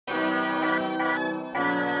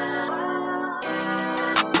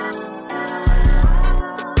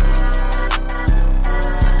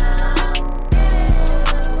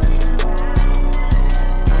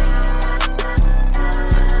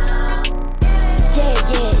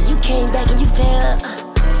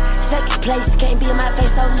Place can't be in my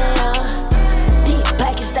face, so now. Deep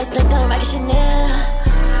pockets, they think I'm rockin' Chanel.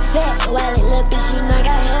 Fat wallet, little bitch, you know I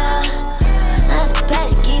got hair. I'm about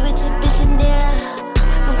to give it to bitch Chanel.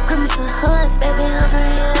 I'm gripping some horns, baby, I'm for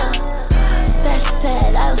real.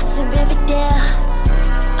 Southside, I was in Riverdale.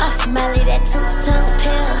 Off Molly, that two-tone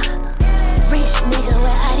pill. Rich nigga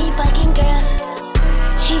with all these fucking girls.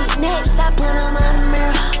 He next, I put him on the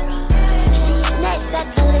mirror. She's next, I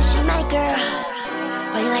told her she my girl.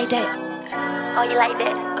 Why you like that? Oh, you like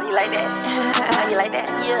that? Oh, you like that? Oh, you like that?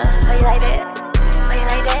 Yeah. Oh, you like that? Oh, you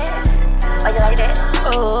like that? Oh, you like that?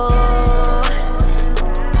 Oh.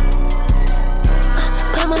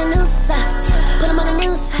 Put him on the news, put him on the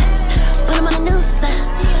news, put him on the news,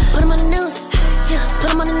 put him on the news, put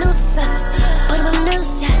him on the news, put him on the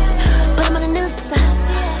news, put him on the news,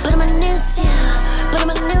 put him on the news, put him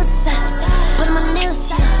on the news, put him on the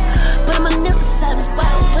news, put him on the news,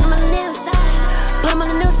 put him on the news, put him on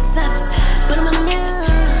the news. Put him on the news.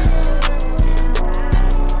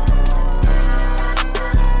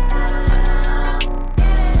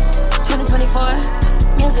 2024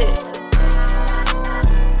 music.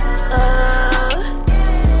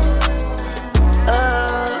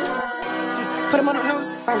 Put him on the news,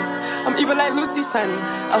 son. I'm evil like Lucy, son.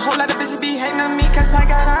 A whole lot of bitches be hating on me cause I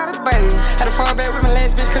got all the buttons. Had to fall back with my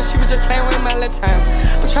last bitch cause she was just playing with my little time.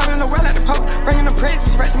 I'm traveling the world at the Pope, bringing the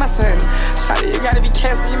praises right to my son. Shawty, you gotta be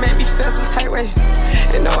canceled, you make me feel some tight way.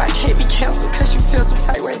 And no, I can't be canceled cause you feel some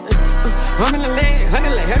tight way. I'm in the leg,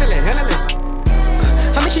 handle it.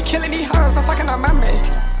 I'ma keep killing these hoes, I'm fucking on my man.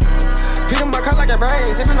 Pick 'em up, cut like a brain,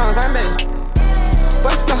 sipping on Sunday.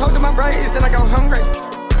 Bust the hole to my braids, then I go hungry.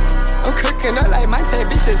 I'm cooking up like my 10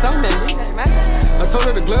 bitches on me. I told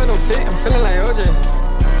her the glove don't fit, I'm feeling like OJ.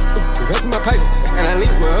 The rest of my pocket, and I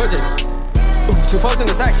link with OJ. 2 folks in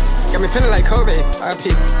the sack, got me feeling like Kobe.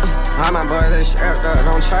 RP. All my boys, they strapped up,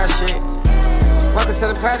 don't try shit. Welcome to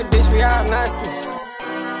the party, bitch, we all nonsense.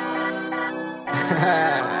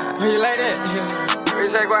 Oh, you like that? You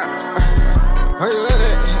say what? Oh, you like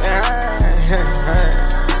that?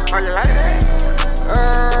 Oh, you like that?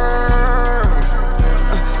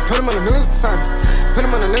 Put him on the news, son. Put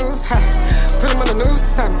him on the news, ha. Put him on the news,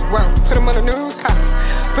 son. Wow. Put him on the news, ha.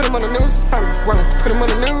 Put him on the news, son. Wow. Put him on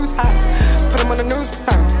the news, ha. Put him on the news,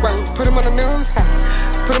 son. Wow. Put him on the news, ha.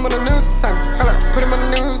 Put him on the news, son. Hold up. Put him on the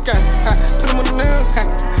news, guy. Ha. Put him on the news, ha.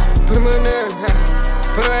 Put him on the news, ha.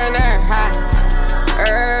 Put him in there, ha.